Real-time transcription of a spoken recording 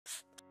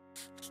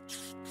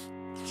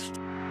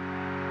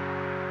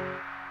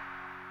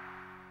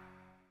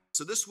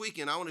So this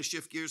weekend, I want to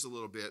shift gears a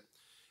little bit,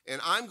 and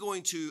I'm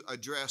going to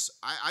address,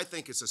 I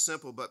think it's a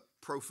simple but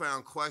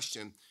profound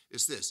question.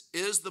 It's this: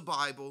 is the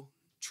Bible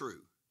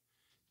true?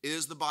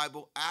 Is the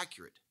Bible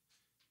accurate?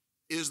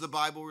 Is the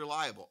Bible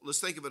reliable?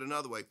 Let's think of it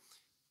another way.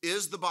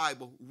 Is the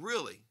Bible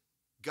really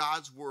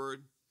God's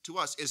word to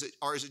us?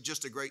 Or is it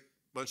just a great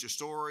bunch of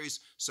stories,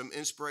 some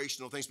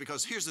inspirational things?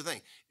 Because here's the thing: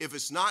 if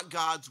it's not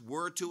God's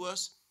word to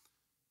us,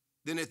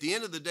 then at the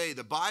end of the day,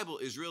 the Bible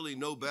is really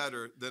no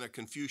better than a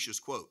Confucius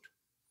quote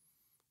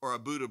or a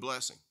Buddha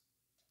blessing.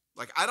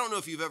 Like, I don't know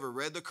if you've ever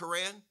read the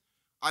Quran.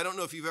 I don't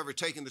know if you've ever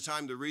taken the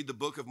time to read the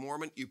Book of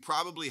Mormon. You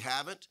probably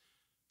haven't.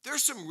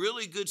 There's some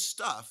really good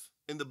stuff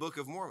in the Book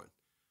of Mormon.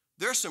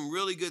 There's some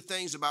really good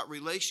things about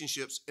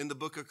relationships in the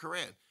Book of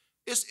Quran.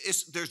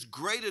 There's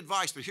great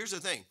advice, but here's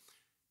the thing.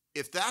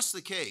 If that's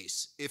the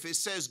case, if it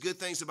says good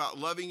things about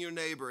loving your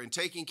neighbor and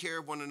taking care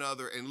of one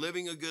another and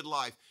living a good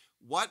life,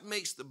 what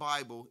makes the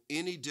Bible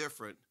any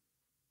different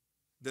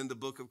than the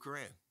Book of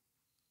Quran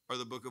or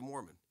the Book of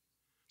Mormon?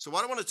 So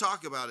what I want to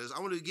talk about is, I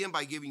want to begin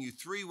by giving you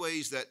 3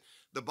 ways that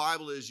the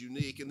Bible is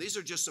unique. And these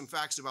are just some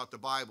facts about the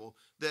Bible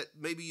that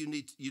maybe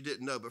you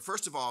didn't know. But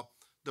first of all,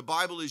 the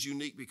Bible is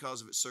unique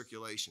because of its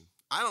circulation.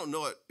 I don't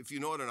know if you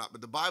know it or not,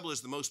 but the Bible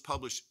is the most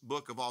published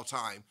book of all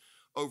time.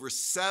 Over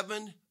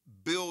 7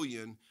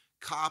 billion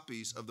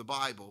copies of the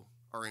Bible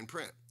are in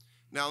print.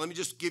 Now, let me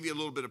just give you a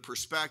little bit of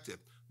perspective.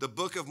 The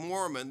Book of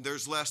Mormon,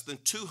 there's less than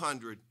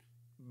 200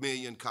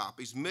 million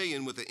copies,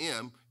 million with an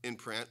M, in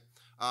print.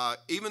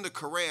 Even the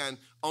Quran,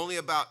 only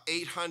about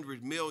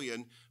 800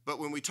 million. But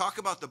when we talk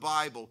about the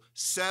Bible,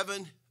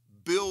 7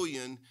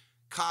 billion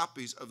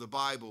copies of the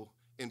Bible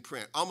in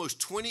print. Almost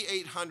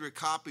 2,800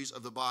 copies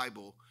of the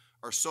Bible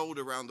are sold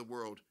around the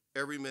world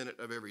every minute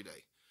of every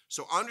day.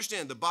 So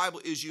understand, the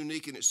Bible is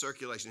unique in its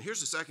circulation.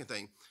 Here's the second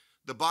thing.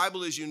 The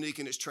Bible is unique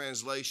in its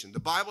translation. The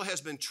Bible has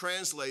been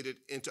translated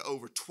into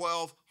over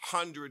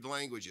 1,200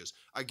 languages.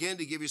 Again,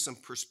 to give you some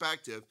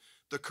perspective,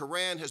 the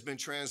Quran has been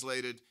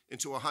translated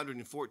into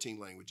 114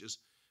 languages.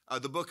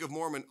 The Book of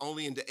Mormon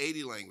only into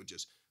 80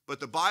 languages. But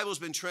the Bible's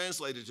been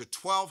translated to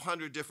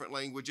 1,200 different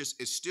languages.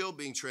 It's still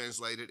being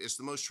translated. It's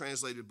the most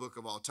translated book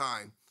of all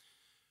time.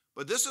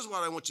 But this is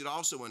what I want you to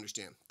also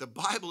understand. The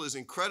Bible is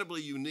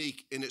incredibly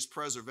unique in its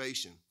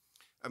preservation.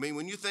 I mean,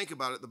 when you think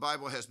about it, the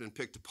Bible has been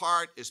picked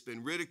apart, it's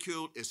been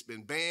ridiculed, it's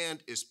been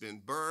banned, it's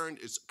been burned,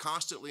 it's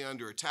constantly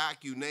under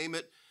attack. You name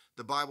it,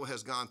 the Bible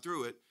has gone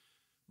through it.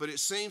 But it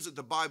seems that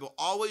the Bible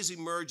always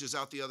emerges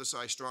out the other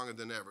side stronger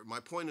than ever. My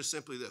point is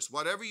simply this: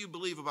 whatever you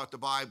believe about the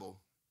Bible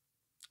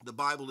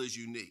is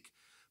unique.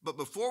 But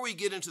before we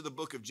get into the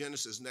book of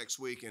Genesis next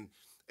week, and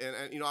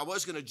you know, I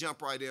was going to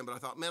jump right in, but I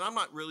thought, man, I'm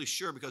not really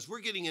sure, because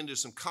we're getting into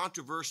some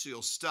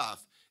controversial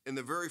stuff in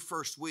the very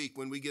first week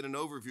when we get an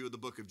overview of the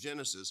book of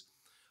Genesis.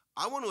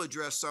 I want to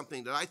address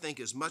something that I think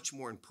is much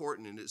more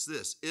important, and it's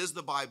this: is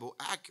the Bible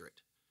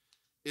accurate?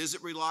 Is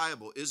it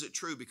reliable? Is it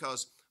true?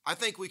 Because I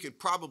think we could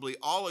probably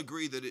all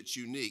agree that it's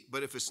unique,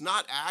 but if it's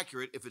not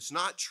accurate, if it's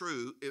not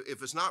true,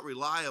 if it's not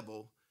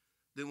reliable,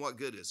 then what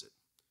good is it?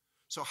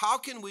 So how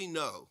can we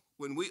know,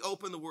 when we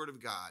open the Word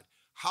of God,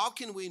 how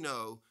can we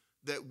know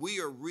that we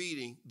are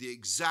reading the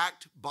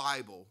exact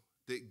Bible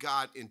that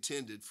God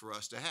intended for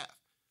us to have?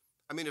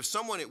 I mean, if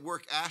someone at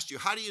work asked you,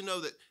 how do you know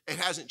that it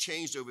hasn't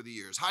changed over the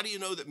years? How do you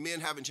know that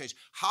men haven't changed?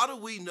 How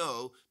do we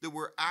know that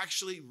we're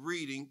actually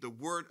reading the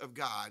Word of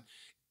God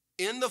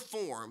in the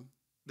form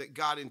that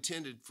God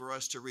intended for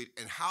us to read?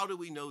 And how do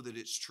we know that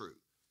it's true?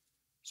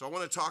 So I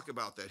want to talk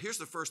about that. Here's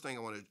the first thing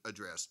I want to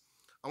address.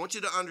 I want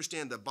you to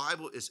understand the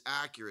Bible is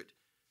accurate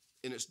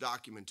in its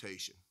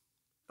documentation.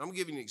 I'm going to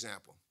give you an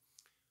example.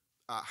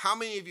 How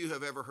many of you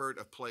have ever heard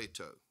of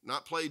Plato?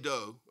 Not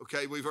Play-Doh,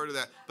 okay? We've heard of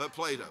that, but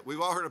Plato. We've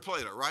all heard of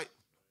Plato, right?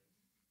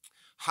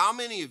 How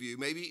many of you,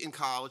 maybe in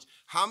college,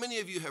 how many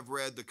of you have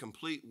read the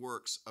complete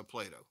works of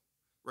Plato?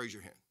 Raise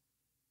your hand.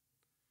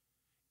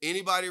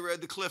 Anybody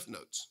read the Cliff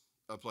Notes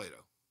of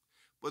Plato?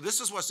 Well,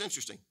 this is what's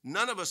interesting.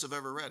 None of us have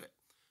ever read it.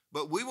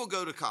 But we will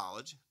go to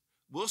college,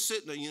 we'll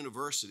sit in a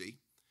university,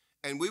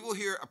 and we will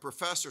hear a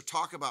professor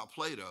talk about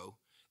Plato,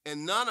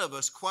 and none of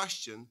us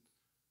question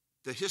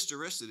the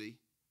historicity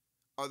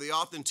or the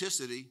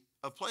authenticity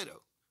of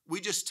Plato. We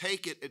just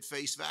take it at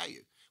face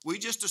value. We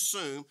just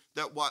assume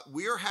that what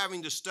we're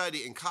having to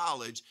study in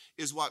college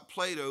is what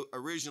Plato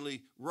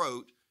originally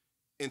wrote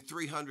in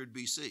 300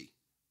 BC.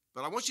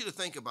 But I want you to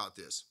think about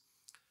this.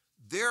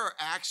 There are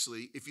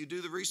actually, if you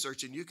do the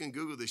research, and you can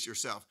Google this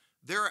yourself,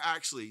 there are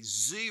actually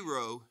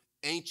 0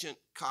 ancient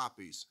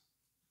copies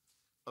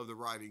of the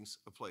writings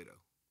of Plato.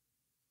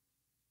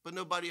 But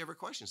nobody ever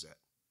questions that.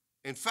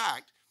 In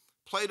fact,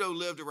 Plato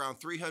lived around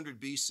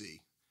 300 BC.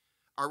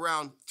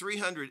 Around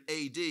 300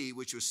 AD,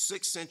 which was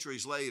 6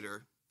 centuries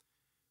later,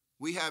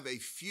 we have a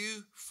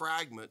few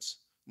fragments,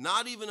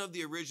 not even of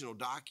the original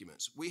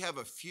documents. We have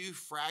a few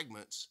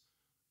fragments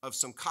of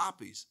some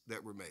copies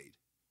that were made.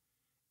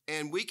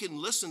 And we can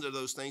listen to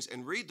those things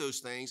and read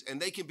those things,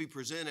 and they can be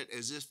presented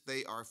as if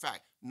they are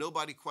fact.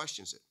 Nobody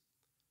questions it.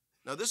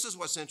 Now, this is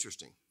what's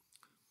interesting.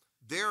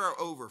 There are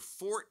over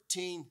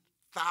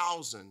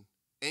 14,000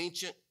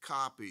 ancient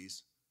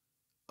copies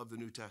of the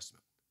New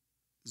Testament.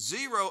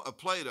 0 of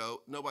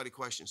Plato, nobody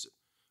questions it.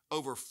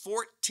 Over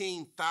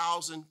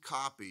 14,000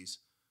 copies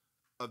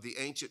of the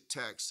ancient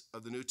texts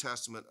of the New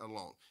Testament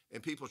alone.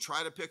 And people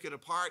try to pick it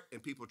apart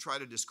and people try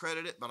to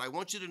discredit it, but I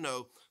want you to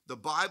know the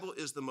Bible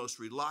is the most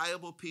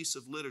reliable piece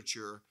of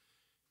literature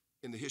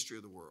in the history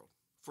of the world.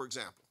 For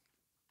example,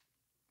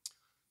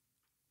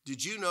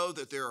 did you know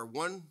that there are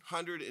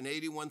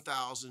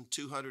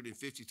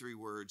 181,253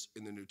 words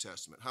in the New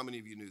Testament? How many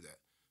of you knew that?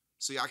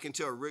 See, I can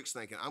tell Rick's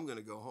thinking, I'm going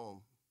to go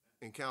home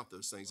and count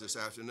those things this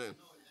afternoon.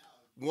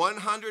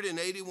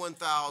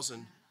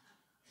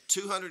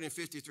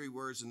 181,253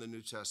 words in the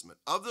New Testament.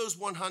 Of those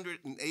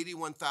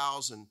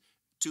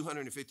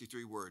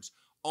 181,253 words,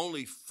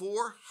 only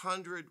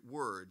 400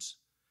 words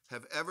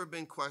have ever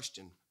been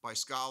questioned by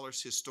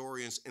scholars,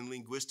 historians, and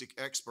linguistic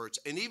experts.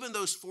 And even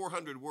those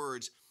 400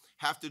 words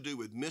have to do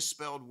with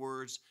misspelled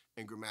words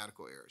and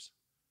grammatical errors.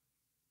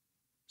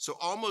 So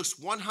almost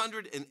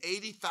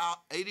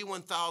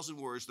 181,000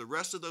 words, the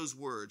rest of those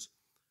words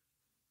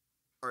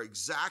are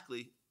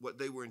exactly what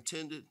they were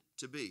intended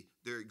to be.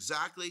 They're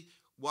exactly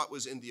what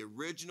was in the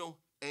original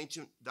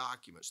ancient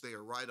documents. They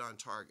are right on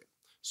target.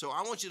 So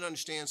I want you to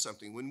understand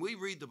something. When we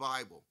read the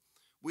Bible,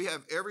 we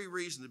have every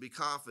reason to be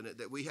confident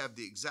that we have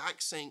the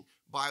exact same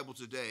Bible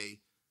today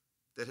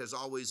that has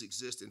always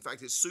existed. In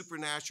fact, it's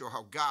supernatural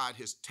how God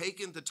has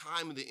taken the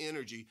time and the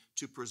energy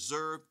to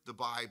preserve the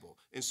Bible.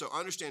 And so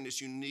understand it's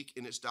unique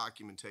in its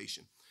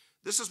documentation.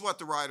 This is what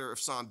the writer of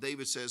Psalm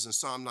David says in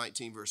Psalm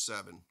 19, verse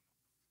 7.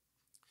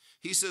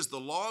 He says, the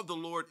law of the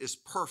Lord is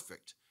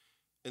perfect.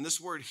 And this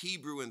word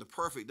Hebrew in the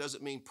perfect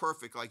doesn't mean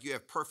perfect like you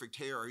have perfect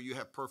hair or you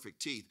have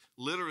perfect teeth.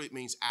 Literally, it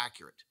means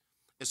accurate.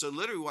 And so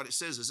literally what it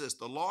says is this: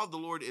 the law of the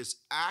Lord is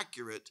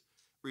accurate,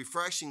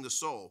 refreshing the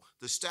soul.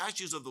 The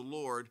statutes of the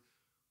Lord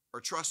are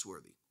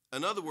trustworthy.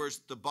 In other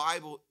words, the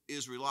Bible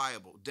is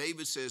reliable.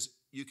 David says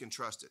you can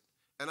trust it.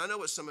 And I know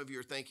what some of you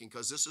are thinking,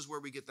 because this is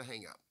where we get the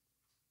hang up.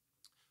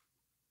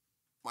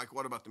 Mike,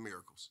 what about the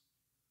miracles?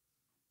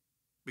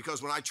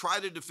 Because when I try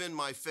to defend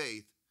my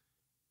faith,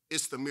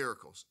 it's the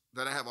miracles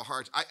that I have a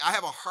hard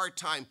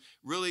time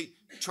really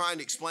trying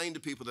to explain to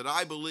people that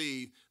I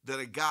believe that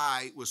a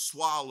guy was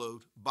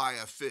swallowed by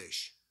a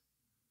fish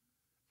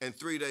and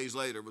 3 days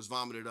later was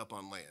vomited up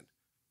on land.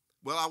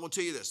 Well, I will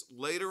tell you this.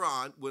 Later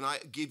on, when I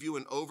give you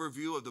an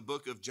overview of the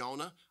book of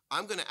Jonah,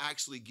 I'm going to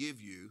actually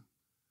give you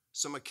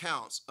some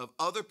accounts of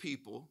other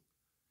people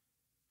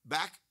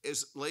back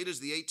as late as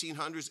the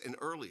 1800s and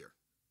earlier,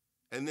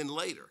 and then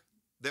later,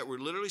 that were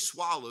literally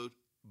swallowed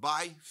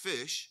by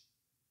fish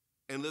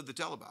and lived to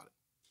tell about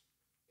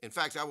it. In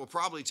fact, I will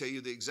probably tell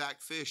you the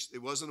exact fish.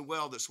 It wasn't a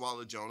whale that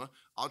swallowed Jonah.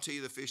 I'll tell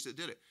you the fish that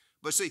did it.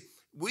 But see,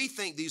 we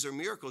think these are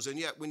miracles, and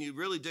yet when you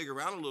really dig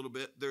around a little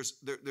bit,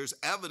 there's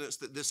evidence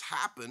that this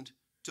happened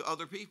to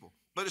other people.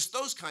 But it's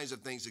those kinds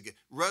of things again.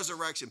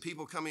 Resurrection,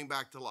 people coming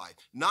back to life.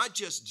 Not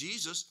just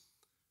Jesus,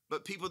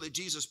 but people that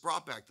Jesus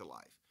brought back to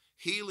life.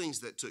 Healings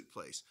that took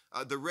place.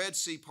 The Red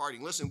Sea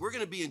parting. Listen, we're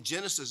going to be in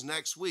Genesis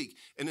next week,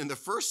 and in the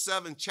first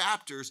 7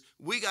 chapters,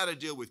 we got to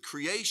deal with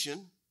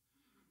creation,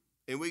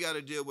 and we got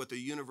to deal with the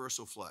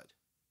universal flood.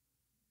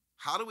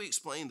 How do we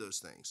explain those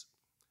things?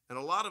 And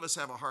a lot of us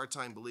have a hard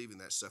time believing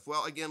that stuff.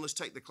 Well, again, let's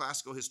take the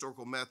classical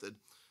historical method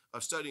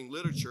of studying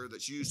literature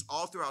that's used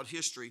all throughout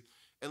history,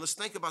 and let's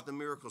think about the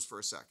miracles for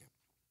a second.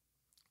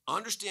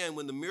 Understand,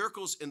 when the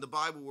miracles in the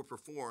Bible were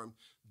performed,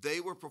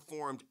 they were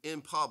performed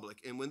in public.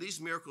 And when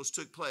these miracles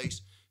took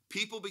place,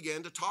 people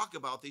began to talk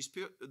about these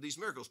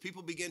miracles.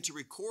 People began to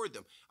record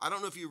them. I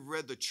don't know if you've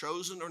read The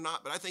Chosen or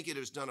not, but I think it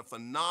has done a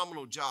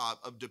phenomenal job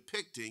of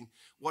depicting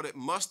what it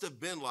must have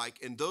been like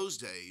in those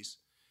days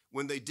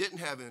when they didn't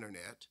have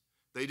internet,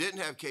 they didn't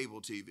have cable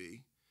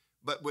TV,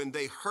 but when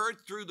they heard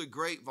through the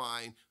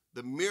grapevine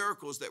the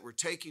miracles that were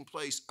taking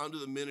place under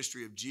the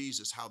ministry of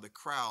Jesus, how the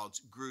crowds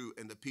grew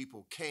and the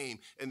people came,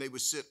 and they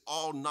would sit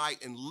all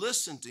night and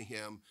listen to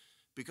him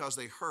because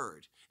they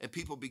heard, and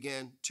people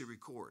began to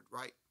record,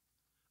 right?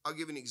 I'll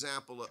give an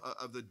example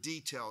of the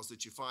details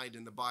that you find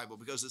in the Bible,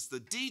 because it's the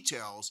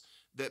details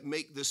that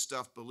make this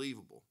stuff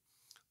believable.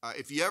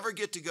 If you ever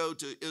get to go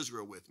to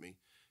Israel with me,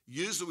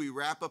 usually we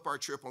wrap up our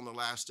trip on the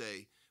last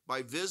day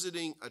by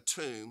visiting a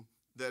tomb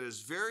that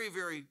is very,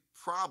 very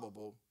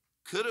probable,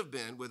 could have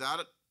been, without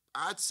it,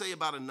 I'd say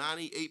about a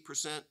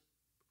 98%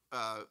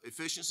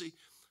 efficiency,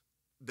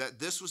 that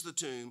this was the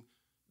tomb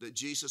that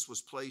Jesus was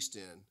placed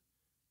in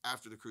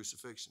after the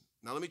crucifixion.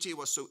 Now, let me tell you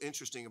what's so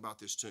interesting about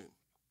this tomb.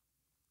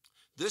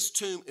 This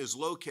tomb is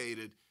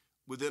located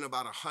within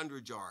about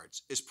 100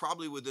 yards. It's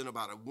probably within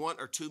about a 1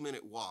 or 2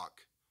 minute walk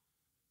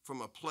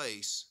from a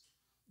place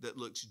that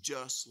looks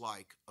just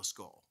like a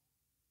skull.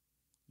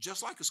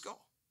 Just like a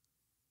skull.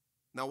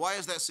 Now, why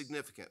is that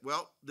significant?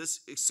 Well,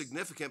 this is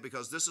significant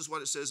because this is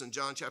what it says in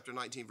John chapter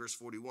 19, verse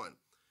 41.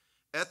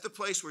 At the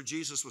place where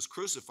Jesus was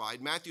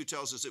crucified, Matthew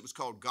tells us it was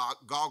called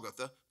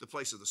Golgotha, the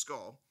place of the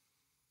skull.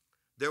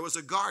 There was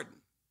a garden.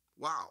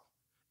 Wow.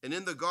 And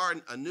in the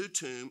garden, a new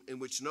tomb in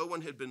which no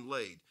one had been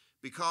laid,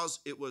 because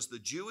it was the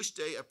Jewish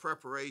day of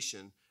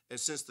preparation And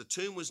since the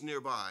tomb was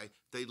nearby,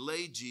 they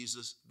laid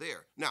Jesus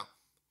there. Now,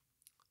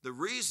 the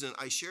reason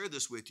I share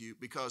this with you,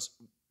 because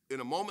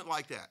in a moment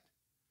like that,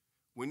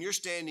 when you're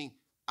standing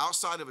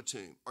outside of a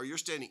tomb or you're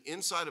standing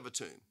inside of a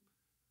tomb,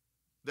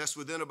 that's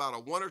within about a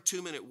 1 or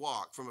 2 minute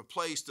walk from a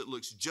place that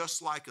looks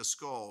just like a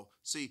skull,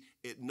 see,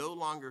 it no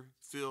longer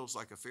feels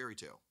like a fairy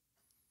tale.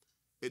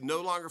 It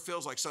no longer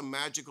feels like some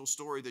magical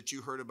story that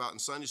you heard about in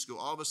Sunday school.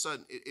 All of a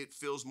sudden, it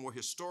feels more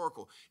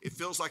historical. It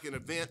feels like an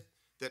event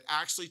that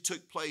actually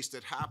took place,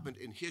 that happened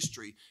in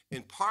history.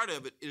 And part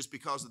of it is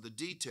because of the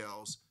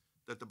details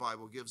that the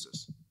Bible gives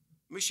us.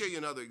 Let me show you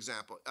another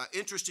example.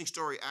 Interesting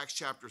story, Acts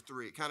chapter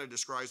 3. It kind of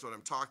describes what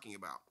I'm talking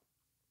about.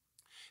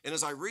 And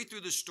as I read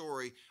through this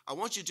story, I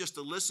want you just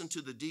to listen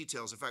to the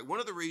details. In fact, one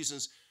of the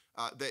reasons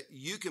that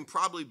you can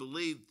probably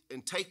believe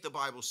and take the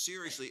Bible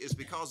seriously is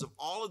because of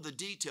all of the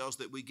details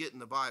that we get in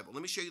the Bible.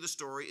 Let me show you the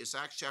story. It's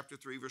Acts chapter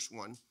 3, verse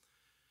 1.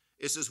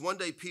 It says, one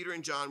day Peter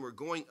and John were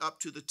going up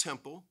to the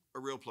temple, a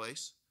real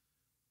place,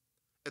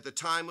 at the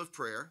time of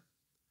prayer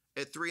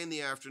at 3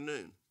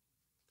 p.m.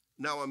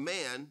 Now a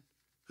man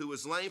who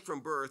was lame from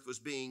birth was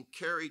being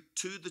carried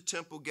to the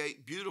temple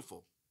gate,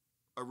 Beautiful,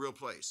 a real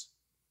place,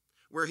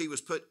 where he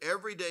was put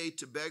every day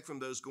to beg from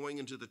those going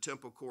into the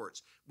temple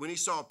courts. When he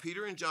saw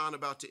Peter and John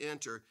about to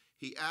enter,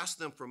 he asked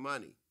them for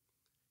money.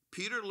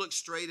 Peter looked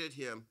straight at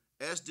him,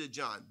 as did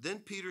John. Then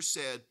Peter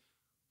said,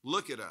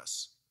 "Look at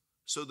us."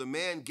 So the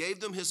man gave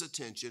them his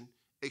attention,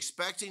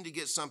 expecting to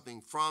get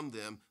something from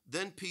them.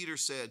 Then Peter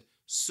said,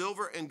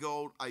 "Silver and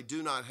gold I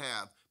do not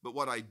have, but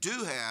what I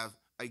do have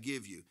I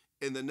give you.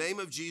 In the name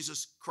of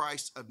Jesus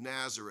Christ of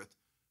Nazareth,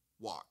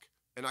 walk."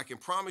 And I can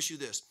promise you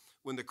this,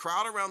 when the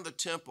crowd around the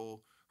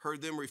temple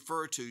heard them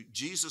refer to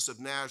Jesus of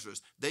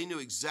Nazareth, they knew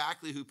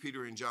exactly who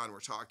Peter and John were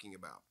talking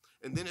about.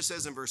 And then it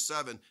says in verse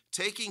 7,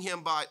 taking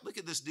him by, look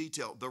at this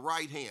detail, the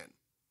right hand,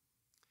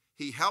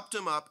 he helped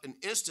him up, and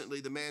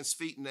instantly the man's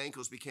feet and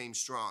ankles became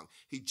strong.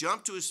 He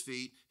jumped to his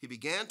feet, he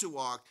began to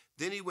walk,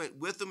 then he went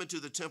with them into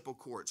the temple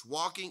courts,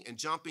 walking and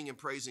jumping and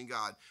praising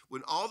God.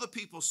 When all the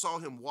people saw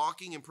him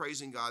walking and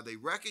praising God, they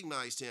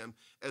recognized him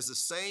as the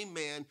same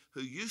man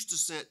who used to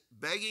sit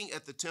begging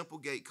at the temple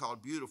gate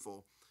called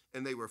Beautiful,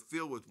 and they were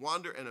filled with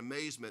wonder and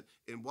amazement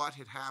in what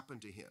had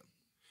happened to him.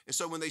 And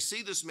so when they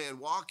see this man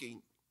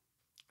walking,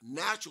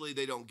 naturally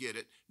they don't get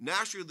it.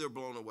 Naturally they're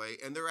blown away,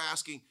 and they're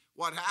asking,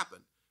 what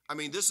happened? I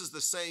mean, this is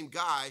the same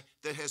guy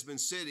that has been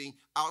sitting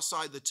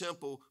outside the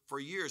temple for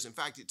years. In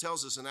fact, it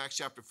tells us in Acts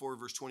chapter 4,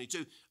 verse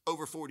 22,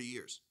 over 40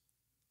 years.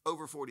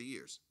 Over 40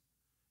 years.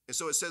 And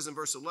so it says in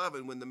verse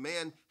 11, when the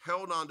man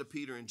held on to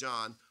Peter and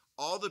John,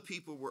 all the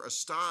people were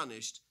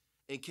astonished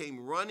and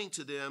came running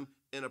to them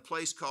in a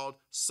place called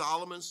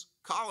Solomon's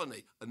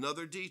Colonnade.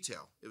 Another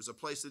detail. It was a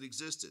place that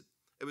existed.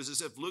 It was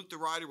as if Luke the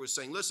writer was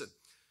saying, listen,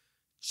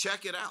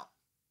 check it out.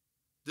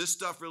 This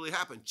stuff really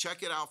happened.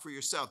 Check it out for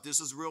yourself.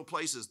 This is real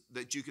places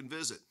that you can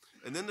visit.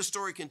 And then the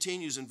story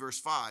continues in verse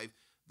 5.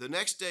 The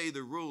next day,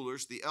 the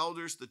rulers, the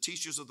elders, the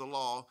teachers of the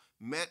law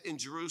met in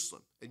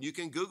Jerusalem. And you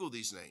can Google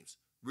these names.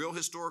 Real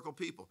historical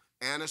people.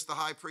 Annas the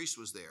high priest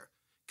was there.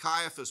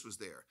 Caiaphas was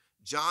there.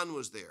 John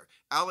was there.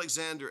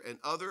 Alexander and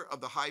other of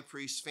the high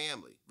priest's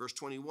family. Verse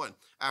 21.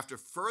 After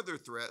further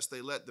threats,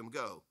 they let them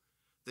go.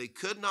 They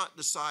could not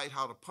decide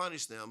how to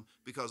punish them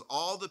because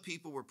all the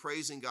people were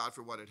praising God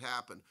for what had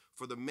happened.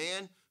 For the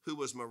man who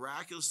was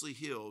miraculously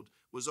healed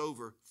was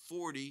over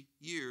 40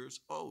 years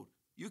old.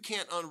 You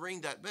can't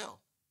unring that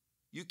bell.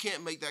 You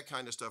can't make that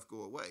kind of stuff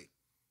go away.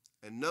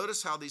 And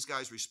notice how these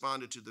guys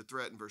responded to the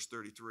threat in verse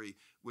 33.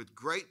 With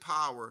great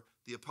power,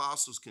 the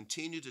apostles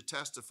continued to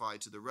testify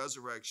to the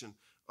resurrection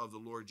of the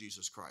Lord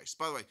Jesus Christ.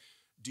 By the way,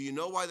 do you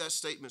know why that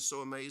statement's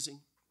so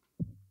amazing?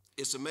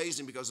 It's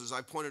amazing because, as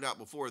I pointed out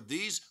before,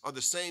 these are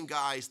the same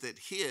guys that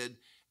hid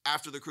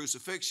after the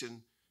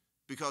crucifixion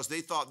because they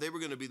thought they were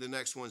going to be the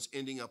next ones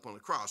ending up on the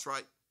cross,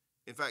 right?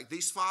 In fact,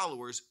 these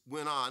followers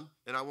went on,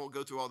 and I won't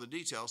go through all the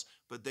details,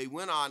 but they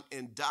went on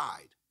and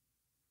died.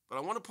 But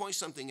I want to point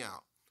something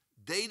out.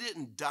 They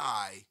didn't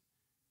die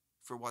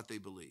for what they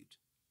believed.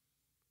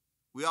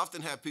 We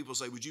often have people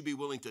say, would you be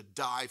willing to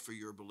die for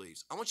your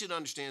beliefs? I want you to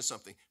understand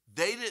something.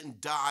 They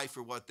didn't die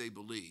for what they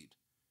believed.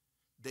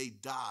 They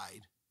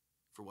died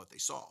for what they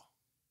saw,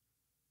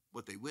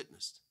 what they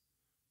witnessed.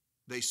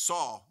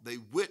 They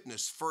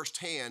witnessed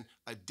firsthand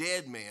a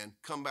dead man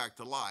come back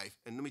to life.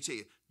 And let me tell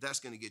you, that's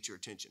going to get your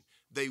attention.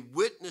 They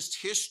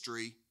witnessed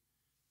history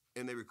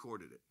and they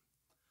recorded it.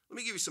 Let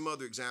me give you some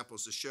other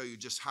examples to show you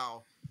just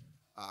how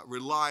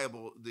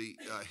reliable the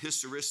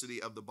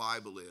historicity of the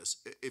Bible is.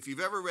 If you've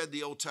ever read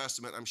the Old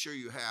Testament, I'm sure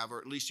you have, or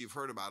at least you've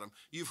heard about them.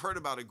 You've heard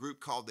about a group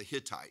called the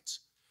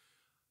Hittites.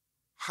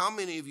 How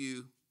many of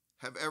you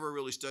have ever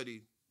really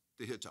studied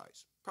the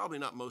Hittites? Probably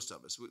not most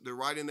of us. They're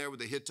right in there with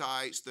the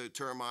Hittites, the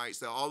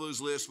Termites, all those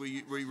lists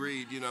we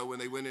read, when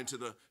they went into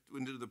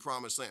the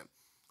Promised Land.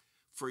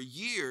 For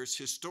years,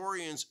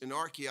 historians and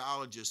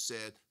archaeologists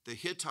said the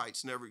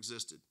Hittites never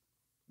existed.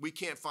 We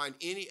can't find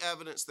any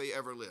evidence they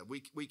ever lived.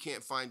 We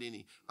can't find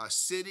any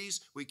cities.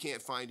 We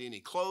can't find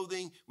any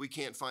clothing. We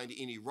can't find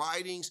any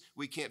writings.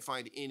 We can't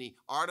find any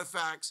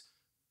artifacts.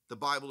 the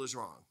Bible is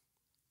wrong.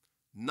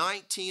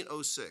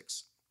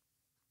 1906,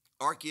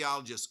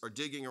 archaeologists are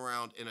digging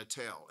around in a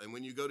tell. And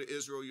when you go to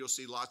Israel, you'll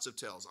see lots of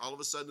tells. All of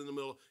a sudden in the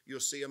middle, you'll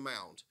see a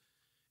mound.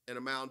 And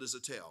a mound is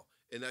a tell.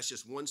 And that's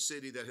just one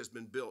city that has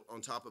been built on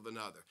top of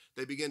another.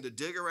 They begin to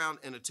dig around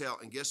in a tell,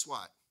 and guess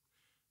what?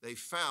 They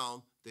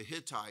found the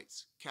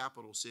Hittites'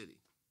 capital city.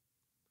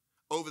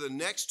 Over the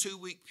next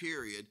 2-week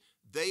period,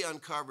 they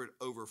uncovered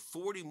over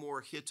 40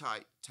 more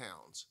Hittite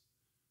towns.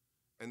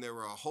 And there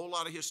were a whole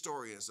lot of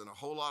historians and a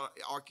whole lot of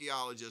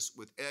archaeologists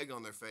with egg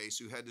on their face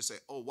who had to say,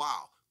 oh,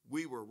 wow,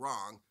 we were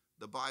wrong.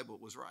 The Bible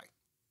was right.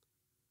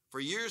 For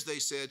years, they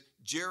said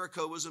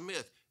Jericho was a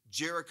myth.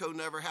 Jericho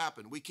never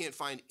happened. We can't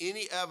find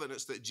any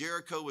evidence that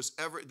Jericho was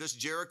ever, this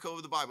Jericho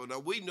of the Bible. Now,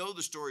 we know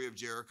the story of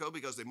Jericho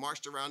because they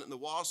marched around it and the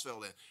walls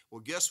fell in.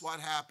 Well, guess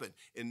what happened?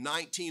 In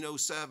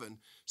 1907,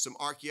 some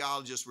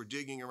archaeologists were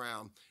digging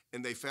around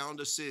and they found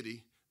a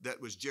city that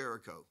was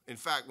Jericho. In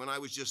fact, when I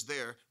was just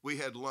there, we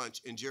had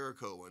lunch in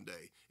Jericho one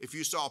day. If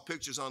you saw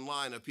pictures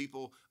online of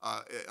people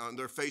on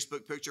their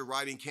Facebook picture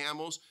riding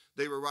camels,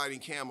 they were riding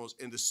camels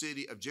in the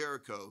city of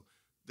Jericho.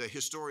 The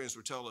historians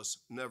would tell us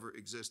never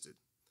existed.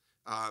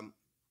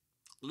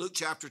 Luke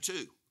chapter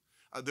 2,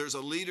 there's a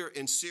leader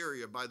in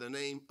Syria by the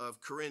name of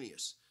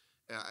Quirinius.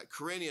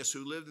 Quirinius,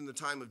 who lived in the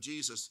time of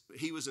Jesus,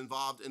 he was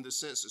involved in the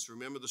census.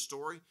 Remember the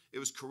story? It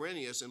was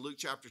Quirinius in Luke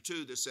chapter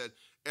 2 that said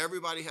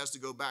everybody has to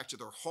go back to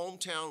their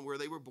hometown where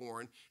they were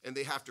born, and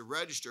they have to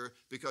register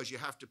because you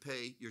have to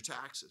pay your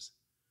taxes.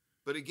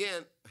 But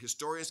again,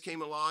 historians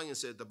came along and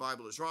said the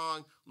Bible is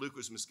wrong. Luke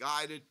was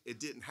misguided. It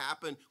didn't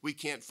happen. We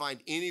can't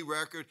find any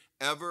record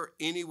ever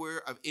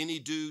anywhere of any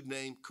dude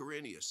named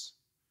Quirinius.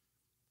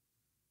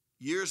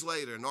 Years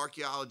later, an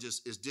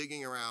archaeologist is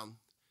digging around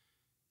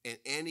in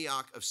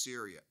Antioch of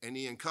Syria, and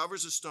he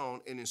uncovers a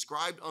stone, and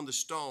inscribed on the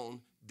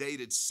stone,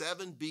 dated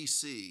 7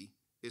 BC,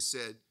 it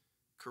said,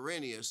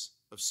 Quirinius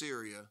of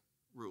Syria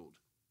ruled.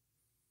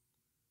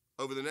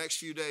 Over the next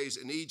few days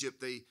in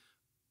Egypt, they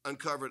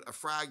uncovered a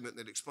fragment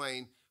that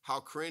explained how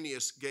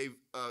Quirinius gave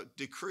a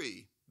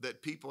decree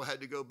that people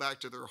had to go back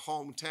to their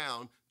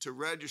hometown to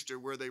register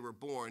where they were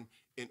born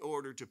in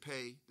order to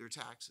pay their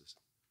taxes.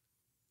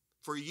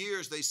 For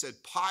years, they said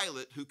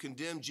Pilate, who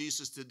condemned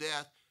Jesus to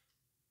death,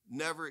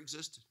 never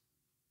existed.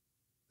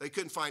 They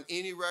couldn't find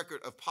any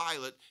record of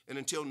Pilate, and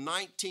until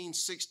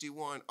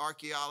 1961,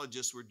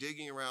 archaeologists were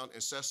digging around in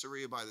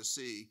Caesarea by the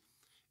sea,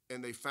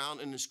 and they found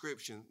an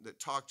inscription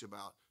that talked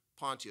about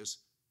Pontius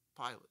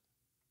Pilate.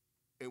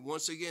 And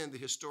once again, the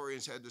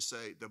historians had to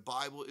say, the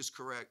Bible is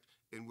correct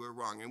and we're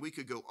wrong. And we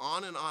could go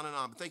on and on and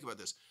on, but think about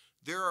this.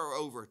 There are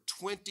over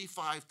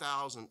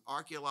 25,000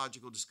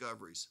 archaeological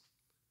discoveries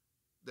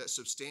that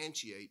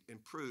substantiate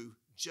and prove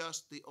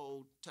just the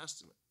Old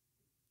Testament.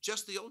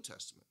 Just the Old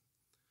Testament.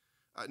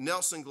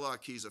 Nelson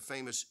Gluck, he's a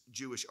famous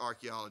Jewish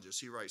archaeologist.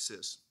 He writes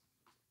this: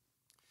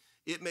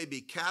 it may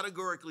be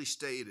categorically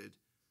stated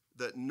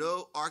that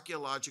no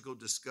archaeological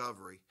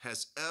discovery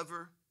has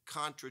ever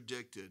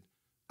contradicted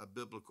a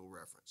biblical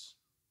reference.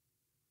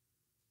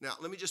 Now,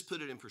 let me just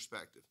put it in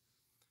perspective.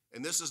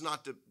 And this is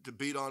not to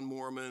beat on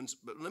Mormons,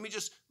 but let me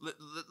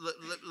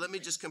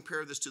just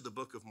compare this to the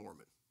Book of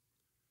Mormon.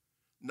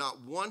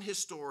 Not one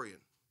historian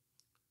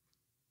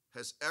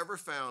has ever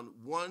found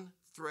one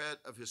thread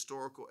of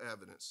historical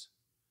evidence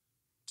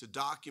to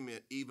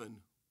document even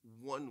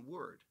one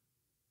word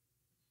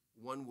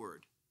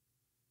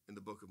in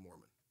the Book of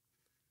Mormon.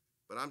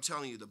 But I'm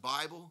telling you, the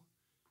Bible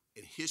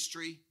and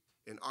history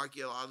and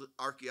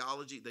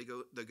archaeology, they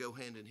go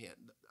hand in hand.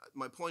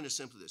 My point is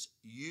simply this: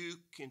 you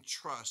can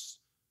trust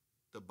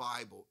the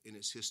Bible in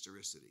its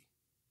historicity.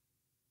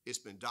 It's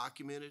been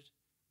documented,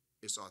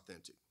 it's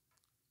authentic,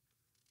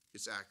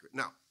 it's accurate.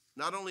 Now,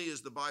 not only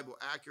is the Bible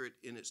accurate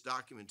in its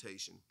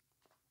documentation,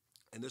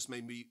 and this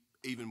may be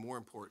even more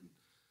important,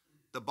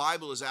 the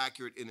Bible is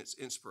accurate in its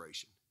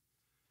inspiration.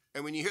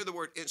 And when you hear the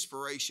word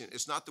inspiration,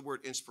 it's not the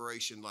word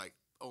inspiration like,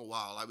 oh,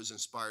 wow, I was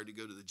inspired to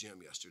go to the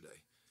gym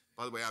yesterday.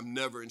 By the way, I'm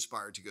never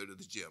inspired to go to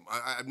the gym.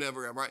 I'm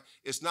right?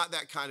 It's not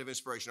that kind of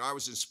inspiration. I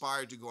was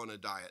inspired to go on a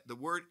diet. The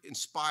word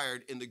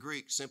inspired in the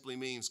Greek simply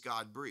means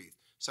God breathed.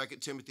 2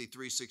 Timothy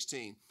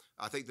 3:16,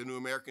 I think the New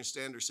American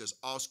Standard says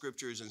all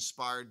scripture is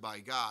inspired by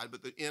God,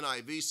 but the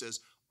NIV says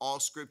all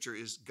scripture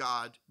is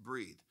God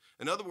breathed.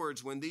 In other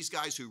words, when these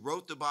guys who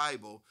wrote the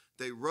Bible,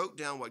 they wrote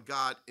down what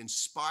God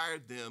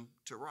inspired them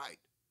to write.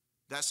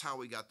 That's how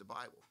we got the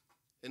Bible.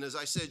 And as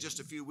I said just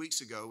a few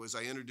weeks ago, as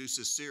I introduced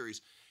this series,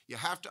 you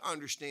have to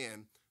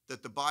understand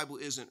that the Bible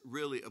isn't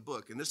really a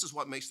book. And this is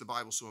what makes the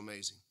Bible so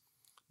amazing.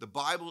 The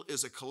Bible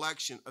is a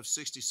collection of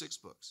 66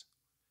 books.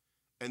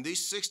 And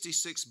these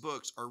 66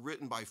 books are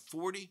written by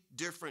 40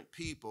 different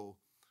people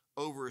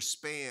over a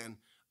span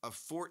of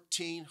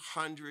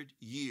 1,400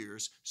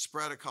 years,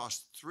 spread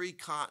across 3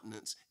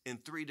 continents in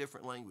 3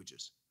 different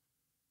languages.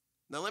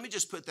 Now, let me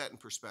just put that in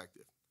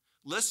perspective.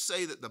 Let's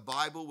say that the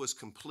Bible was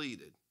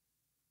completed.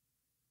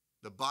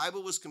 The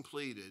Bible was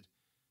completed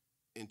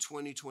in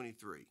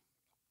 2023.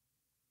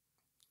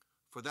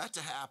 For that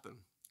to happen,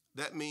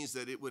 that means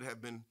that it would have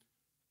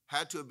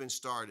had to have been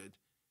started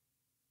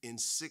in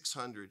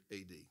 600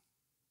 AD.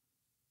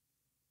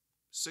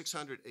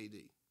 600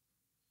 AD.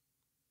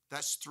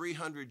 That's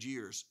 300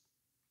 years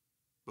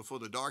before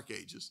the Dark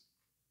Ages.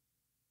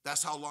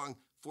 That's how long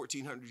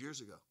 1,400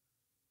 years ago.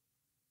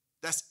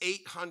 That's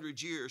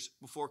 800 years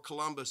before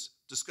Columbus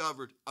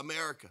discovered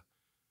America.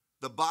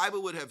 The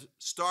Bible would have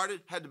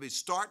had to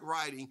start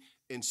writing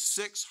in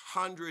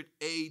 600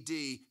 AD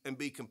and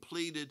be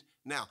completed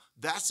now.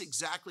 That's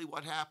exactly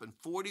what happened.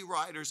 40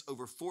 writers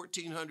over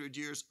 1,400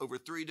 years over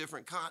 3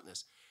 different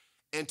continents.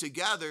 And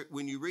together,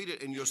 when you read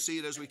it, and you'll see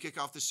it as we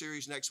kick off the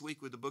series next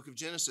week with the book of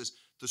Genesis,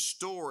 the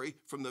story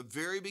from the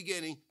very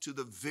beginning to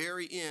the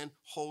very end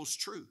holds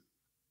true.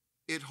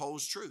 It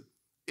holds true.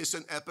 It's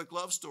an epic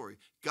love story.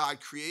 God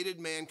created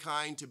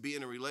mankind to be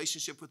in a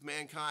relationship with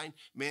mankind.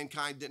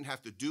 Mankind didn't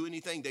have to do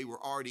anything. They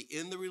were already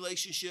in the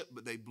relationship,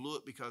 but they blew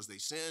it because they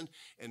sinned.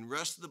 And the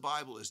rest of the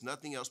Bible is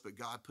nothing else but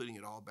God putting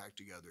it all back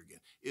together again.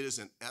 It is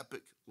an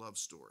epic love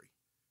story.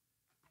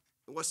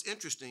 And what's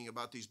interesting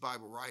about these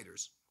Bible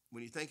writers,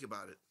 when you think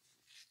about it,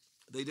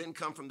 they didn't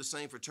come from the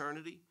same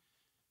fraternity.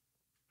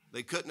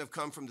 They couldn't have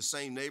come from the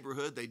same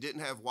neighborhood. They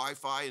didn't have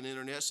Wi-Fi and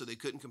internet, so they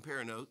couldn't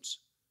compare notes.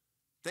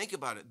 Think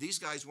about it. These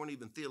guys weren't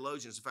even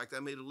theologians. In fact,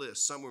 I made a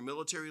list. Some were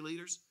military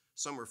leaders.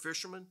 Some were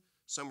fishermen.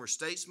 Some were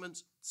statesmen.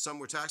 Some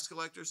were tax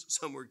collectors.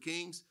 Some were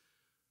kings.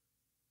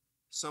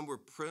 Some were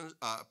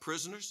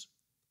prisoners.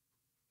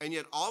 And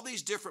yet all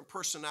these different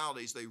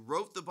personalities, they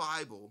wrote the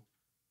Bible,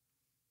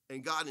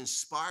 and God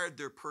inspired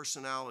their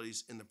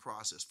personalities in the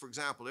process. For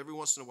example, every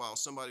once in a while,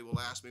 somebody will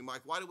ask me,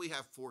 Mike, why do we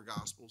have 4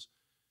 Gospels?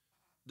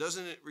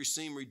 Doesn't it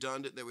seem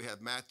redundant that we have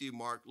Matthew,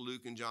 Mark,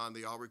 Luke, and John?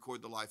 They all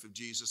record the life of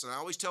Jesus. And I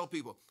always tell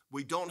people,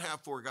 we don't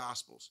have 4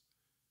 Gospels.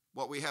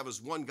 What we have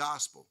is one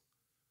gospel,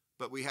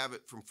 but we have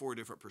it from 4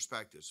 different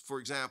perspectives. For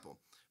example,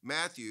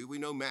 Matthew, we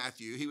know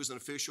Matthew. He was an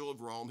official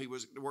of Rome. He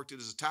worked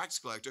as a tax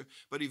collector,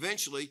 but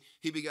eventually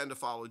he began to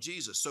follow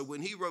Jesus. So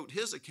when he wrote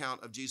his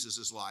account of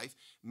Jesus' life,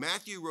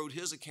 Matthew wrote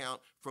his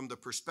account from the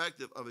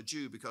perspective of a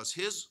Jew, because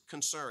his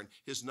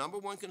number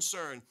one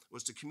concern,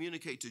 was to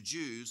communicate to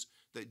Jews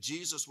that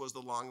Jesus was the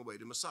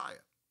long-awaited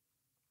Messiah.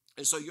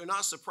 And so you're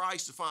not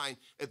surprised to find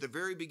at the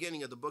very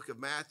beginning of the book of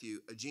Matthew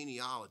a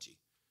genealogy.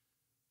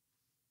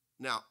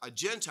 Now, a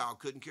Gentile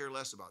couldn't care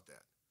less about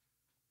that.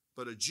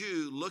 But a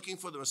Jew looking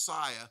for the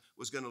Messiah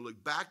was going to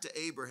look back to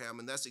Abraham,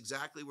 and that's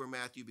exactly where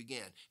Matthew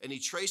began. And he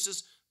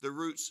traces the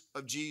roots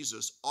of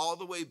Jesus all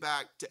the way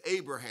back to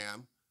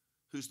Abraham,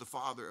 who's the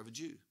father of a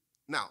Jew.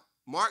 Now,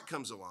 Mark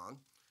comes along,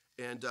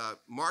 and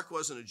Mark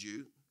wasn't a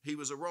Jew. He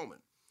was a Roman.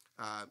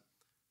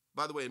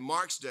 By the way, in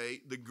Mark's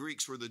day, the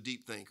Greeks were the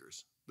deep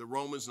thinkers. The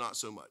Romans, not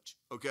so much,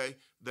 okay?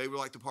 They were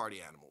like the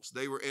party animals.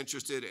 They were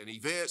interested in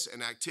events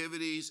and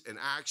activities and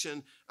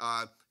action.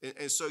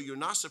 And so you're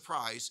not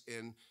surprised,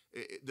 and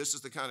this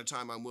is the kind of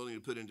time I'm willing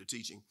to put into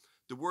teaching.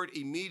 The word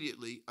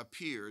immediately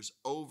appears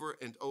over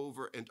and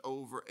over and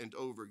over and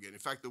over again. In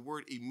fact, the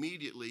word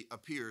immediately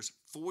appears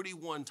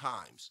 41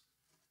 times.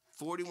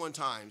 41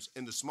 times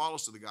in the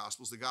smallest of the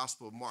Gospels, the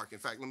Gospel of Mark. In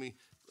fact, let me,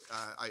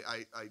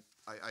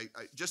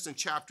 just in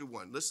chapter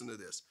 1, listen to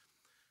this.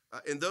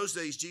 In those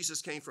days,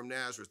 Jesus came from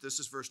Nazareth, this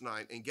is verse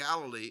 9, in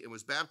Galilee, and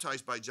was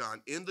baptized by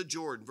John in the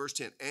Jordan, verse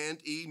 10, and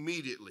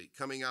immediately,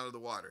 coming out of the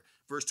water.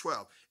 Verse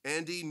 12,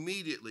 and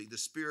immediately the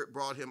Spirit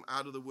brought him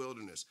out of the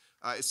wilderness.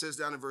 It says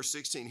down in verse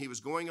 16, he was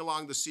going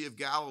along the Sea of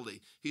Galilee.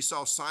 He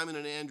saw Simon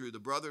and Andrew, the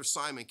brother of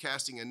Simon,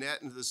 casting a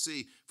net into the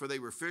sea, for they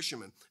were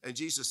fishermen. And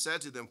Jesus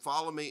said to them,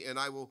 follow me, and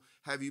I will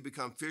have you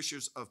become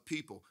fishers of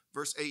people.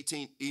 Verse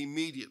 18,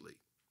 immediately.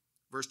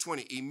 Verse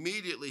 20,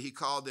 immediately he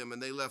called them,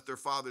 and they left their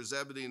father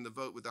Zebedee in the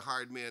boat with the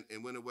hired men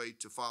and went away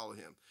to follow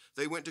him.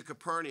 They went to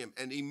Capernaum,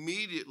 and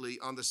immediately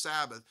on the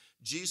Sabbath,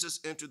 Jesus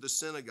entered the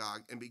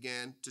synagogue and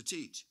began to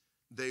teach.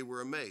 They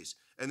were amazed.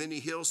 And then he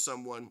healed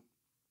someone,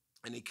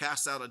 and he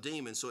cast out a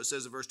demon. So it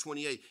says in verse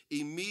 28,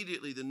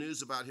 immediately the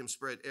news about him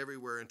spread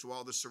everywhere into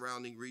all the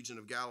surrounding region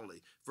of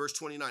Galilee. Verse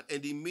 29,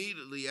 and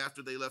immediately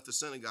after they left the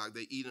synagogue,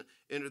 they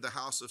entered the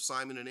house of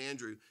Simon and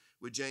Andrew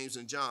with James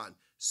and John.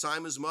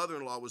 Simon's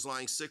mother-in-law was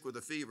lying sick with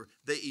a fever.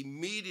 They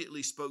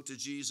immediately spoke to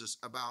Jesus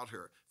about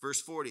her. Verse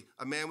 40,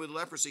 a man with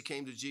leprosy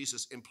came to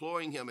Jesus,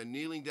 imploring him and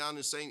kneeling down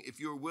and saying, if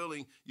you're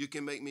willing, you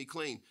can make me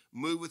clean.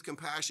 Moved with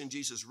compassion,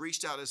 Jesus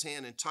reached out his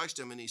hand and touched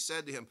him, and he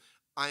said to him,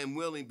 I am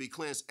willing, be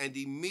cleansed. And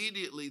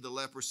immediately the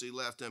leprosy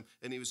left him,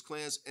 and he was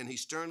cleansed, and he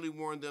sternly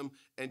warned them,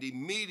 and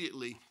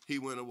immediately he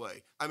went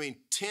away.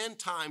 10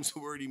 times the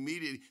word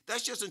immediately.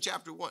 That's just in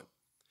chapter 1.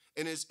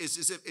 And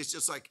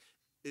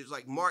it's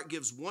like Mark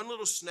gives one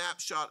little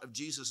snapshot of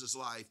Jesus'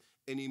 life,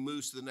 and he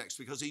moves to the next,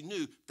 because he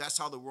knew that's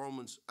how the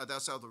Romans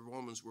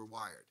were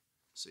wired.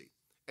 See,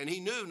 and he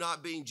knew,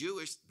 not being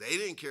Jewish, they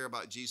didn't care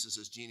about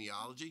Jesus'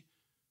 genealogy.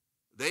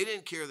 They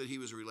didn't care that he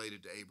was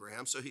related to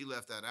Abraham, so he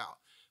left that out.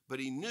 But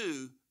he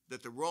knew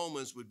that the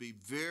Romans would be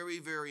very,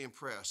 very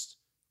impressed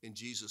in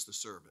Jesus the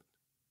servant,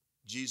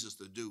 Jesus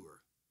the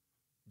doer,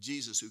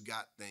 Jesus who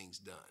got things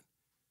done.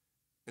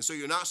 And so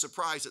you're not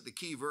surprised that the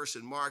key verse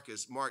in Mark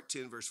is Mark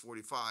 10, verse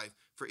 45,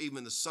 for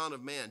even the Son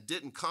of Man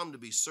didn't come to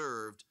be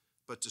served,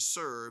 but to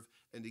serve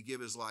and to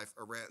give his life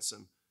a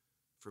ransom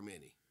for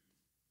many.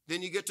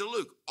 Then you get to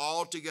Luke,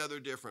 altogether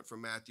different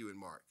from Matthew and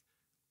Mark.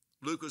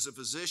 Luke was a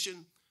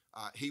physician.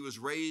 He was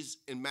raised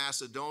in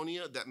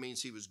Macedonia. That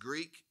means he was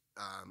Greek.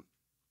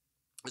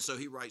 And so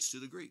he writes to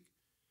the Greek.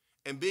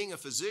 And being a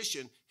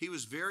physician, he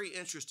was very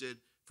interested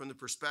from the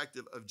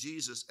perspective of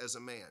Jesus as a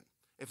man.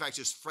 In fact,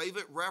 his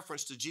favorite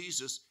reference to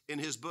Jesus in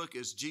his book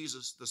is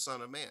Jesus, the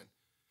Son of Man.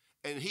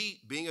 And he,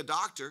 being a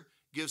doctor,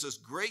 gives us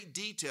great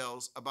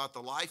details about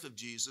the life of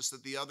Jesus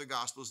that the other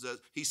Gospels does.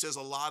 He says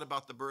a lot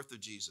about the birth of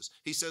Jesus.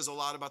 He says a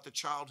lot about the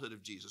childhood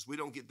of Jesus. We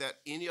don't get that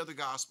in any other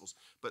Gospels,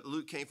 but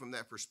Luke came from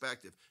that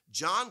perspective.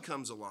 John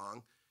comes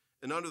along,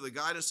 and under the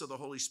guidance of the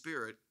Holy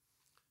Spirit,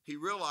 he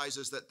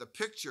realizes that the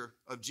picture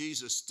of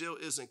Jesus still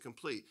isn't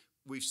complete.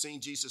 We've seen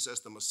Jesus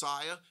as the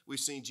Messiah. We've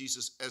seen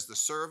Jesus as the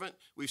servant.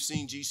 We've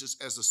seen Jesus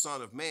as the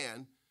Son of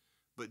Man.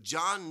 But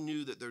John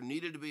knew that there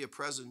needed to be a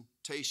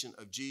presentation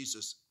of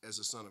Jesus as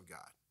the Son of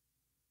God.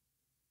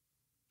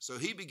 So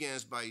he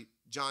begins by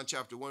John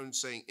chapter 1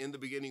 saying, in the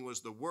beginning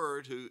was the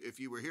Word, who, if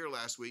you were here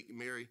last week,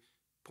 Mary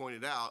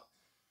pointed out,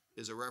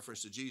 is a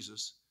reference to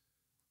Jesus.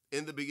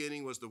 In the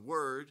beginning was the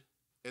Word,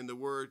 and the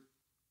Word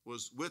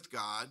was with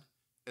God,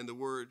 and the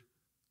Word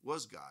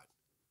was God.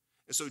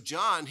 And so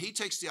John, he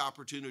takes the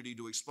opportunity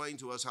to explain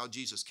to us how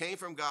Jesus came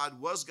from God,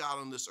 was God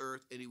on this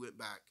earth, and he went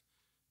back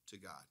to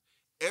God.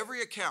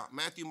 Every account,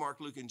 Matthew, Mark,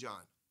 Luke, and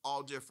John,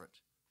 all different,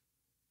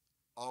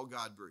 all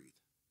God-breathed,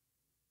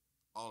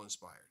 all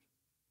inspired.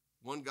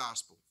 One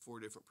gospel, 4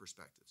 different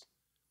perspectives.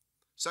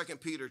 2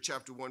 Peter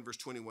chapter 1, verse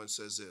 21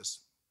 says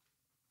this,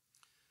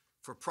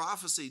 for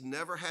prophecy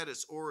never had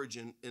its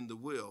origin in the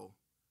will,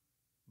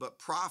 but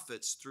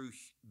prophets,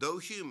 though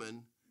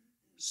human,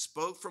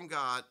 spoke from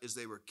God as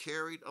they were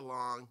carried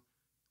along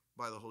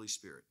by the Holy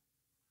Spirit.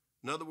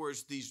 In other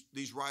words,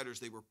 these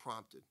writers, they were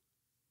prompted.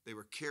 They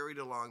were carried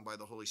along by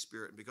the Holy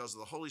Spirit. And because of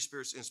the Holy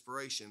Spirit's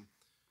inspiration,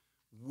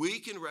 we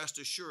can rest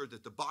assured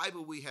that the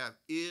Bible we have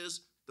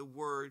is the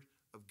Word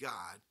of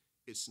God.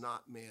 It's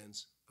not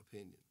man's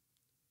opinion.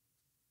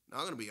 Now,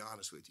 I'm going to be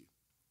honest with you.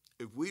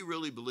 If we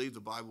really believe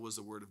the Bible is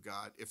the Word of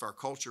God, if our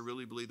culture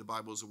really believed the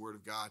Bible is the Word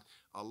of God,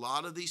 a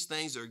lot of these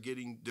things that are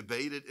getting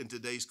debated in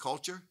today's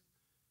culture,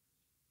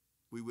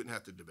 we wouldn't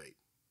have to debate.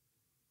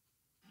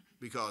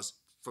 Because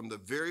from the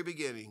very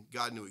beginning,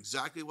 God knew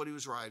exactly what he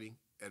was writing.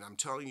 And I'm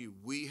telling you,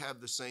 we have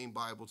the same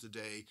Bible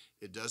today.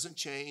 It doesn't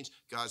change.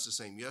 God's the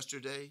same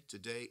yesterday,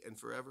 today, and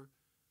forever.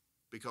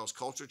 Because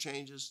culture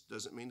changes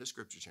doesn't mean the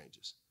Scripture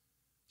changes.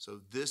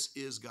 So this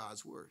is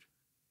God's Word.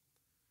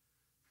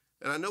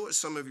 And I know what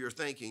some of you are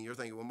thinking. You're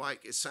thinking, well,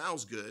 Mike, it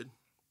sounds good,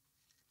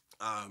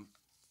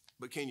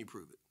 but can you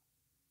prove it?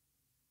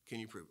 Can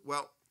you prove it?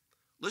 Well,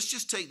 let's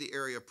just take the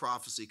area of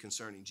prophecy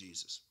concerning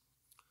Jesus.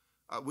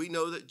 We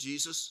know that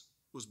Jesus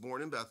was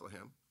born in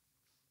Bethlehem.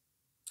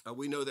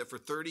 We know that for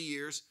 30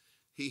 years,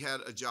 he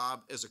had a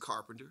job as a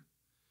carpenter.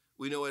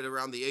 We know at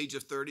around the age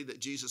of 30 that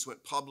Jesus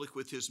went public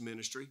with his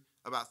ministry.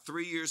 About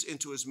 3 years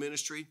into his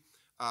ministry,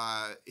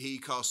 he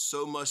caused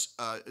so much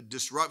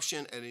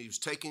disruption, and he was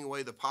taking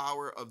away the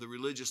power of the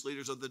religious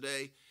leaders of the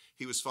day.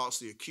 He was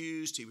falsely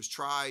accused. He was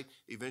tried.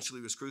 Eventually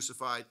he was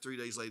crucified. 3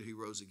 days later, he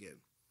rose again.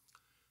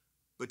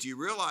 But do you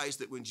realize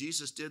that when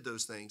Jesus did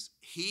those things,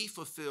 he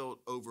fulfilled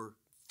over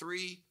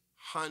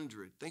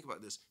 300, think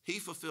about this, he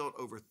fulfilled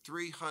over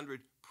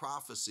 300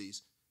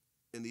 prophecies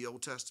in the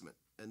Old Testament.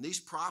 And these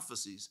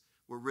prophecies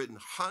were written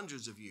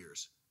hundreds of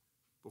years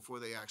before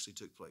they actually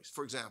took place.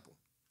 For example,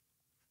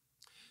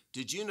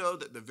 did you know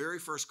that the very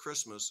first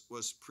Christmas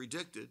was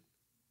predicted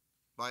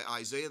by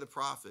Isaiah the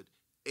prophet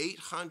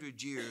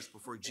 800 years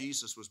before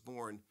Jesus was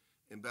born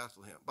in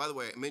Bethlehem? By the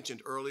way, I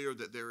mentioned earlier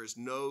that there is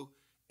no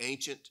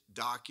ancient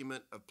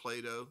document of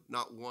Plato,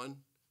 not one.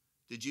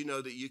 Did you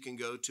know that you can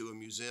go to a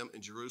museum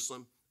in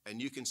Jerusalem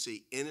and you can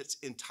see in its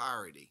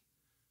entirety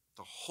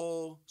the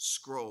whole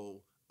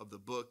scroll of the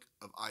book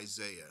of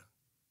Isaiah,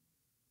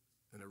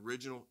 an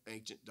original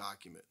ancient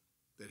document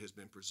that has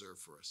been preserved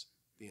for us,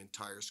 the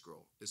entire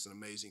scroll. It's an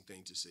amazing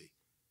thing to see.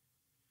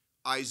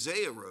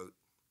 Isaiah wrote,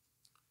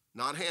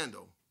 not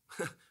Handel,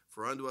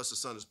 for unto us a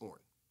son is born,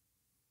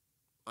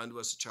 unto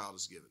us a child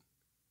is given.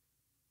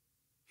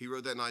 He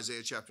wrote that in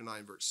Isaiah chapter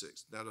 9, verse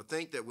 6. Now, to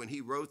think that when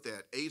he wrote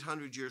that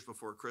 800 years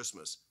before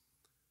Christmas,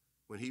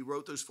 when he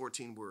wrote those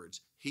 14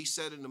 words, he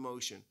set into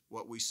motion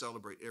what we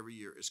celebrate every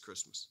year as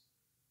Christmas.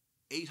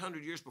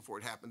 800 years before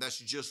it happened. That's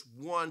just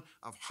one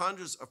of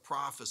hundreds of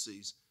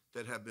prophecies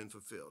that have been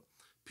fulfilled.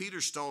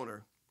 Peter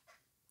Stoner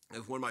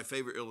is one of my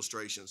favorite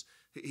illustrations.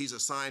 He's a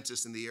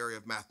scientist in the area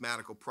of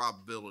mathematical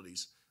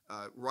probabilities,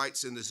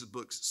 writes in this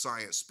book,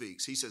 Science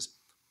Speaks. He says,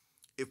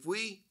 if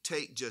we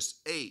take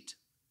just eight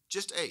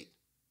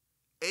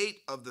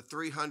of the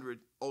 300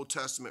 Old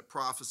Testament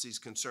prophecies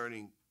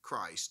concerning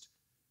Christ,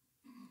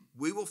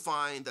 we will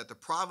find that the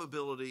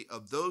probability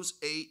of those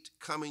 8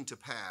 coming to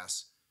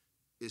pass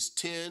is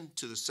 10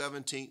 to the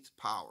 17th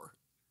power.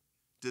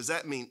 Does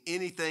that mean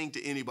anything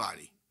to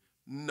anybody?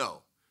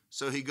 No.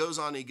 So he goes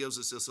on and he gives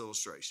us this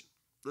illustration.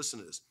 Listen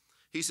to this.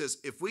 He says,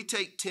 if we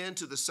take 10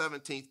 to the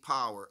 17th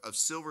power of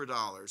silver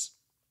dollars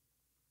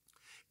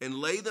and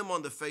lay them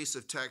on the face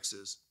of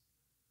Texas,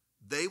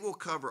 they will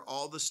cover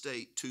all the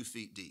state 2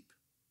 feet deep.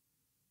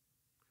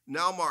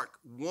 Now mark,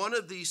 one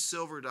of these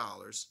silver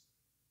dollars,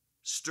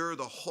 stir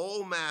the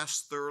whole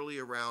mass thoroughly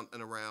around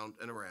and around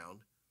and around,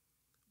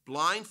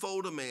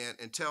 blindfold a man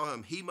and tell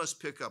him he must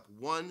pick up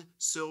one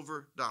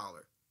silver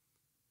dollar.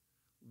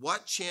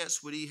 What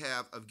chance would he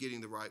have of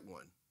getting the right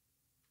one?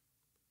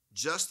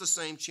 Just the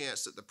same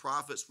chance that the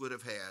prophets would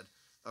have had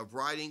of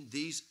writing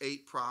these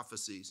 8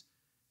 prophecies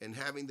and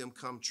having them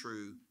come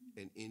true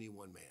in any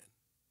one man.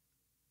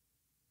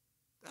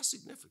 That's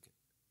significant.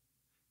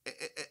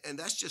 And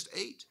that's just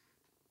 8.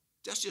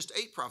 That's just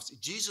 8 prophecies.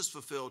 Jesus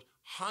fulfilled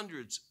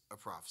hundreds of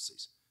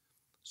prophecies.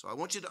 So I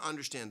want you to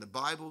understand the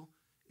Bible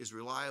is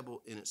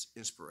reliable in its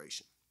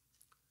inspiration.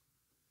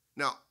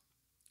 Now,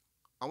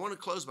 I want to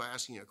close by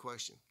asking you a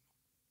question.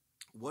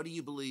 What do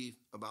you believe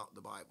about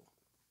the Bible?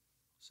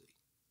 See.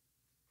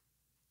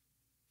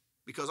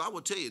 Because I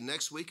will tell you,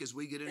 next week as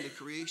we get into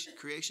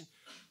creation,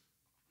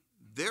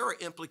 there are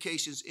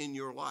implications in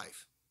your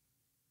life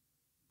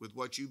with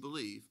what you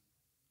believe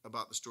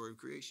about the story of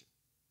creation.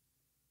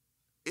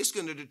 It's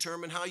going to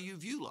determine how you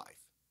view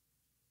life.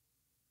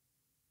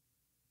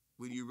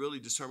 When you really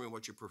determine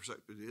what your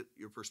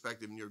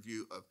perspective and your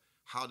view of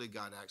how did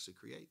God actually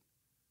create?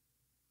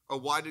 Or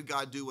why did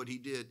God do what he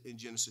did in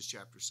Genesis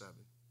chapter 7?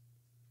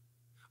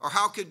 Or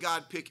how could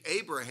God pick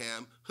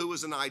Abraham, who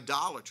was an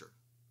idolater,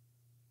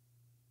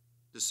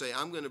 to say,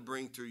 I'm going to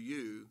bring through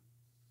you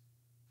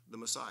the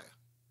Messiah?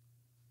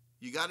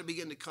 You got to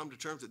begin to come to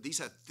terms that these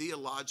have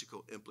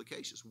theological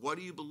implications. What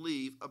do you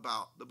believe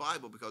about the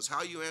Bible? Because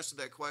how you answer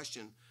that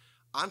question,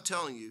 I'm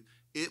telling you,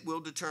 it will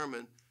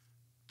determine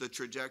the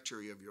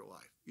trajectory of your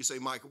life. You say,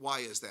 Mike, why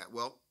is that?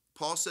 Well,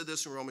 Paul said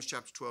this in Romans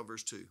chapter 12,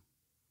 verse 2.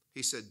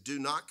 He said, do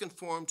not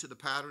conform to the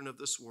pattern of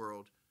this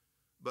world,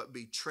 but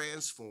be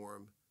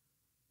transformed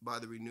by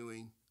the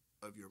renewing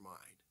of your mind.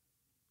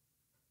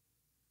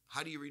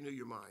 How do you renew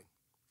your mind?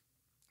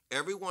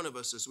 Every one of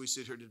us, as we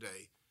sit here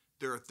today,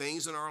 there are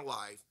things in our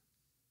life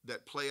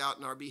that play out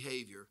in our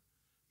behavior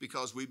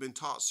because we've been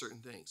taught certain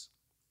things.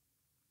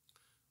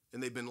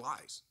 And they've been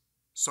lies.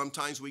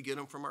 Sometimes we get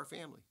them from our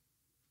family.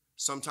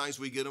 Sometimes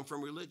we get them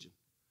from religion.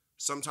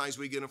 Sometimes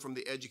we get them from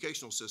the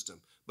educational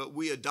system. But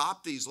we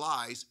adopt these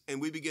lies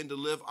and we begin to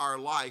live our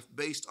life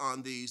based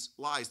on these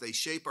lies. They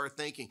shape our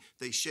thinking.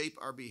 They shape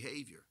our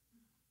behavior.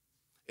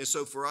 And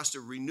so for us to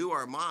renew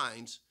our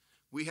minds,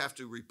 we have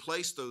to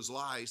replace those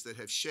lies that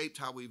have shaped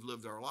how we've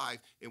lived our life,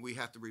 and we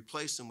have to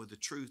replace them with the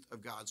truth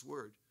of God's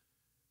word.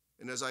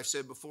 And as I've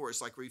said before,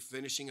 it's like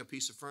refinishing a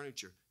piece of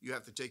furniture. You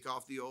have to take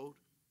off the old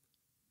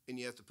and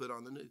you have to put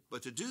on the new.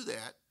 But to do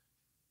that,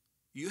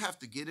 you have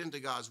to get into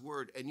God's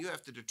word and you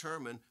have to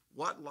determine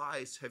what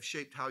lies have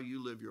shaped how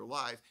you live your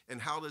life and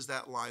how does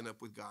that line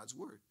up with God's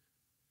word.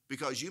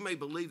 Because you may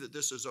believe that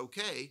this is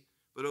okay,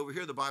 but over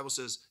here the Bible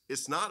says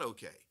it's not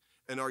okay.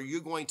 And are you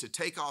going to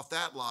take off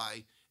that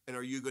lie and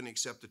are you going to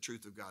accept the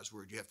truth of God's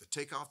word? You have to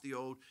take off the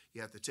old,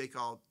 you have to take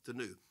off the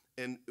new.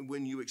 And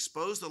when you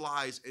expose the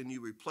lies and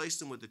you replace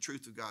them with the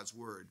truth of God's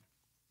word,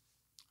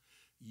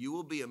 you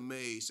will be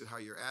amazed at how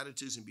your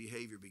attitudes and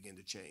behavior begin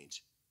to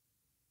change.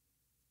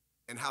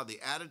 And how the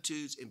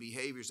attitudes and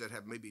behaviors that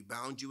have maybe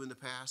bound you in the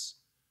past,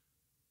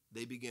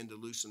 they begin to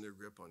loosen their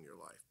grip on your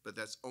life. But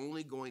that's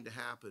only going to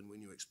happen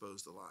when you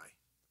expose the lie.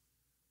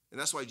 And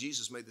that's why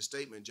Jesus made the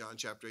statement in John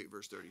chapter 8,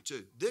 verse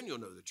 32. Then you'll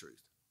know the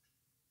truth.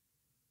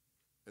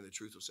 And the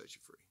truth will set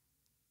you free.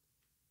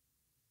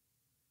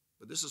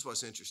 But this is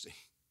what's interesting.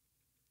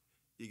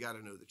 You got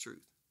to know the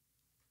truth.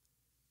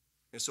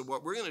 And so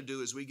what we're going to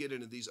do as we get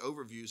into these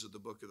overviews of the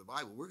book of the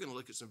Bible, we're going to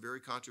look at some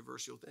very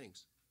controversial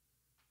things.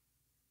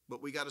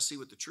 But we got to see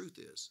what the truth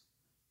is.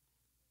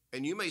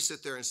 And you may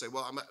sit there and say,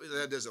 well,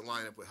 that doesn't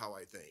line up with how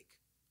I think.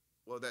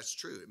 Well, that's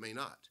true. It may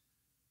not.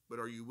 But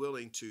are you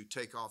willing to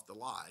take off the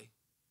lie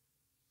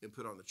and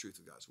put on the truth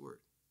of God's word?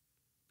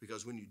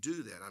 Because when you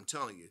do that, I'm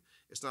telling you,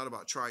 it's not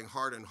about trying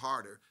harder and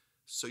harder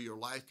so your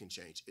life can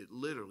change. It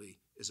literally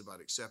is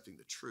about accepting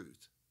the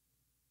truth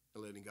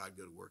and letting God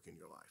go to work in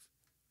your life.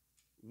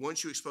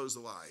 Once you expose the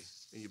lie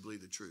and you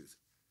believe the truth,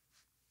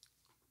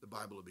 the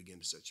Bible will begin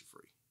to set you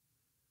free.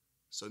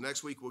 So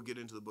next week we'll get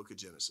into the book of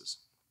Genesis.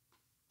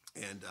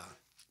 And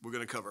we're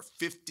going to cover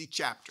 50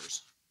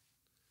 chapters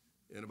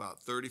in about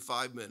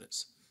 35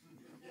 minutes.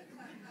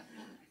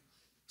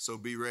 So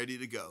be ready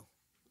to go.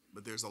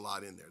 But there's a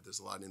lot in there. There's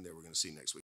a lot in there we're going to see next week.